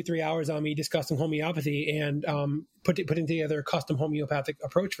spend 2-3 hours on me discussing homeopathy and putting together a custom homeopathic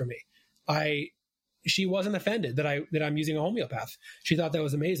approach for me. She wasn't offended that I'm using a homeopath. She thought that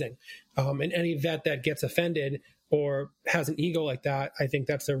was amazing. And any vet that gets offended or has an ego like that, I think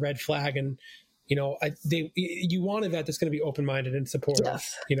that's a red flag. And you want a vet that's going to be open-minded and supportive,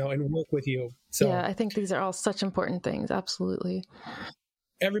 Yes. And work with you. So yeah, I think these are all such important things. Absolutely.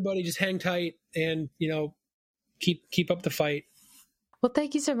 Everybody just hang tight and keep up the fight. Well,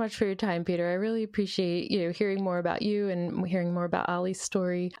 thank you so much for your time, Peter. I really appreciate hearing more about you and hearing more about Allie's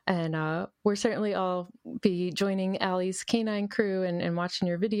story. And we're certainly all be joining Allie's canine crew and watching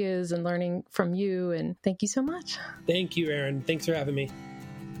your videos and learning from you. And thank you so much. Thank you, Erin. Thanks for having me.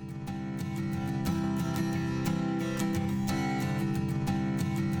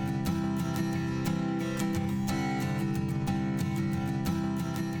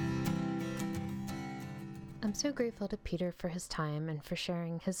 I'm so grateful to Peter for his time and for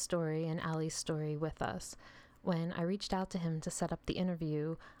sharing his story and Allie's story with us. When I reached out to him to set up the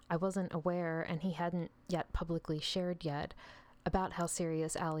interview, I wasn't aware, and he hadn't yet publicly shared yet, about how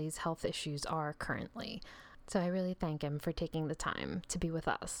serious Allie's health issues are currently. So I really thank him for taking the time to be with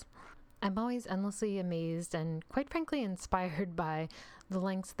us. I'm always endlessly amazed and, quite frankly, inspired by the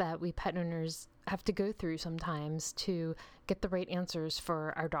lengths that we pet owners have to go through sometimes to get the right answers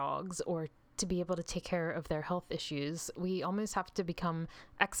for our dogs or to be able to take care of their health issues. We almost have to become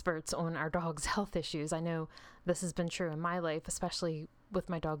experts on our dog's health issues. I know this has been true in my life, especially with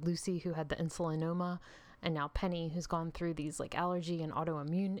my dog Lucy, who had the insulinoma, and now Penny, who's gone through these allergy and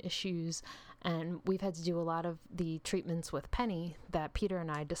autoimmune issues. And we've had to do a lot of the treatments with Penny that Peter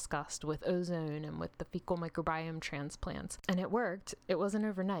and I discussed with ozone and with the fecal microbiome transplants. And it worked. It wasn't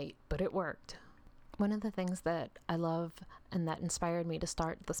overnight, but it worked. One of the things that I love and that inspired me to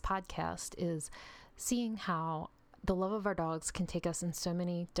start this podcast is seeing how the love of our dogs can take us in so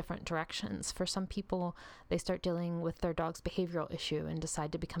many different directions. For some people, they start dealing with their dog's behavioral issue and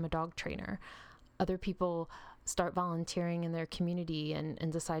decide to become a dog trainer. Other people start volunteering in their community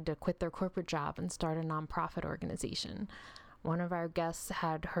and decide to quit their corporate job and start a nonprofit organization. One of our guests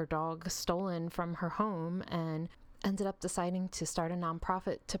had her dog stolen from her home and ended up deciding to start a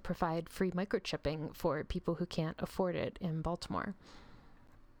nonprofit to provide free microchipping for people who can't afford it in Baltimore.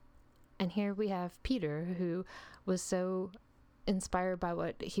 And here we have Peter, who was so inspired by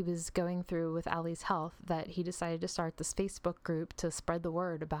what he was going through with Allie's health that he decided to start this Facebook group to spread the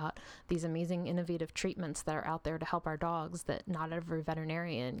word about these amazing innovative treatments that are out there to help our dogs that not every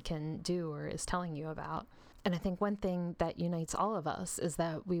veterinarian can do or is telling you about. And I think one thing that unites all of us is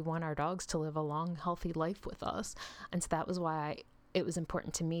that we want our dogs to live a long, healthy life with us. And so that was why it was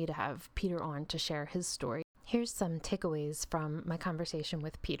important to me to have Peter on to share his story. Here's some takeaways from my conversation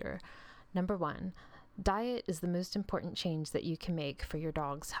with Peter. Number 1, diet is the most important change that you can make for your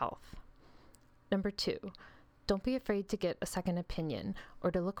dog's health. Number 2, don't be afraid to get a second opinion or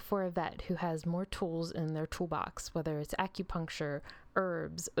to look for a vet who has more tools in their toolbox, whether it's acupuncture,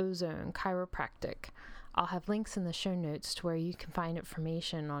 herbs, ozone, chiropractic. I'll have links in the show notes to where you can find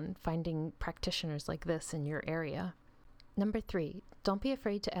information on finding practitioners like this in your area. Number 3, don't be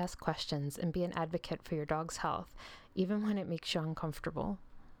afraid to ask questions and be an advocate for your dog's health, even when it makes you uncomfortable.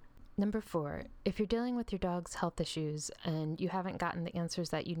 Number 4, if you're dealing with your dog's health issues and you haven't gotten the answers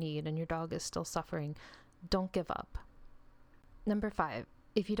that you need and your dog is still suffering, don't give up. Number 5,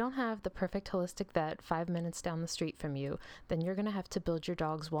 if you don't have the perfect holistic vet 5 minutes down the street from you, then you're going to have to build your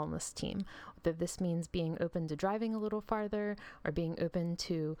dog's wellness team. Whether this means being open to driving a little farther or being open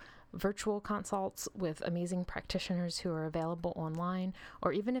to virtual consults with amazing practitioners who are available online,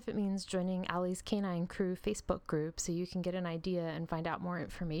 or even if it means joining Allie's Canine Crew Facebook group so you can get an idea and find out more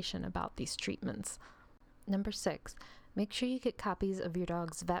information about these treatments. Number 6, make sure you get copies of your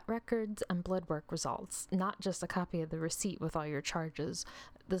dog's vet records and blood work results, not just a copy of the receipt with all your charges.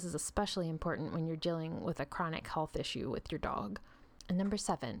 This is especially important when you're dealing with a chronic health issue with your dog. And number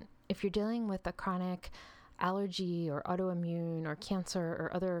 7, if you're dealing with a chronic allergy or autoimmune or cancer or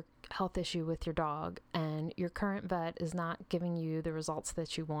other health issue with your dog and your current vet is not giving you the results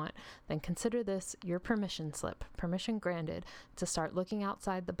that you want, then consider this your permission slip, permission granted to start looking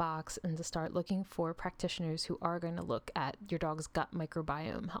outside the box and to start looking for practitioners who are going to look at your dog's gut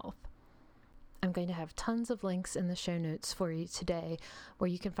microbiome health. I'm going to have tons of links in the show notes for you today where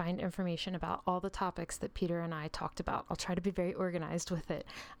you can find information about all the topics that Peter and I talked about. I'll try to be very organized with it.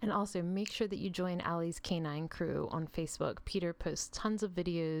 And also make sure that you join Allie's Canine Crew on Facebook. Peter posts tons of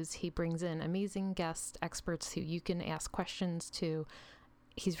videos. He brings in amazing guest experts who you can ask questions to.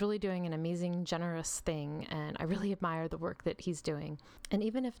 He's really doing an amazing, generous thing, and I really admire the work that he's doing. And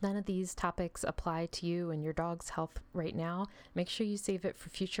even if none of these topics apply to you and your dog's health right now, make sure you save it for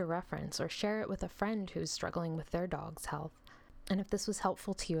future reference or share it with a friend who's struggling with their dog's health. And if this was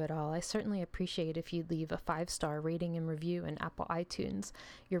helpful to you at all, I certainly appreciate if you'd leave a 5-star rating and review in Apple iTunes.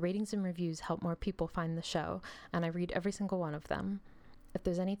 Your ratings and reviews help more people find the show, and I read every single one of them. If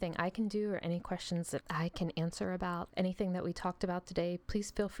there's anything I can do or any questions that I can answer about anything that we talked about today,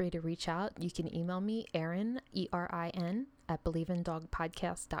 please feel free to reach out. You can email me, Erin, E-R-I-N,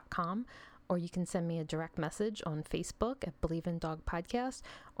 @believeindogpodcast.com, or you can send me a direct message on Facebook at Believe in Dog Podcast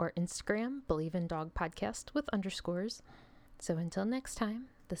or Instagram, Believe in Dog Podcast with underscores. So until next time,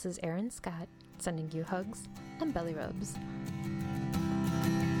 this is Erin Scott, sending you hugs and belly rubs.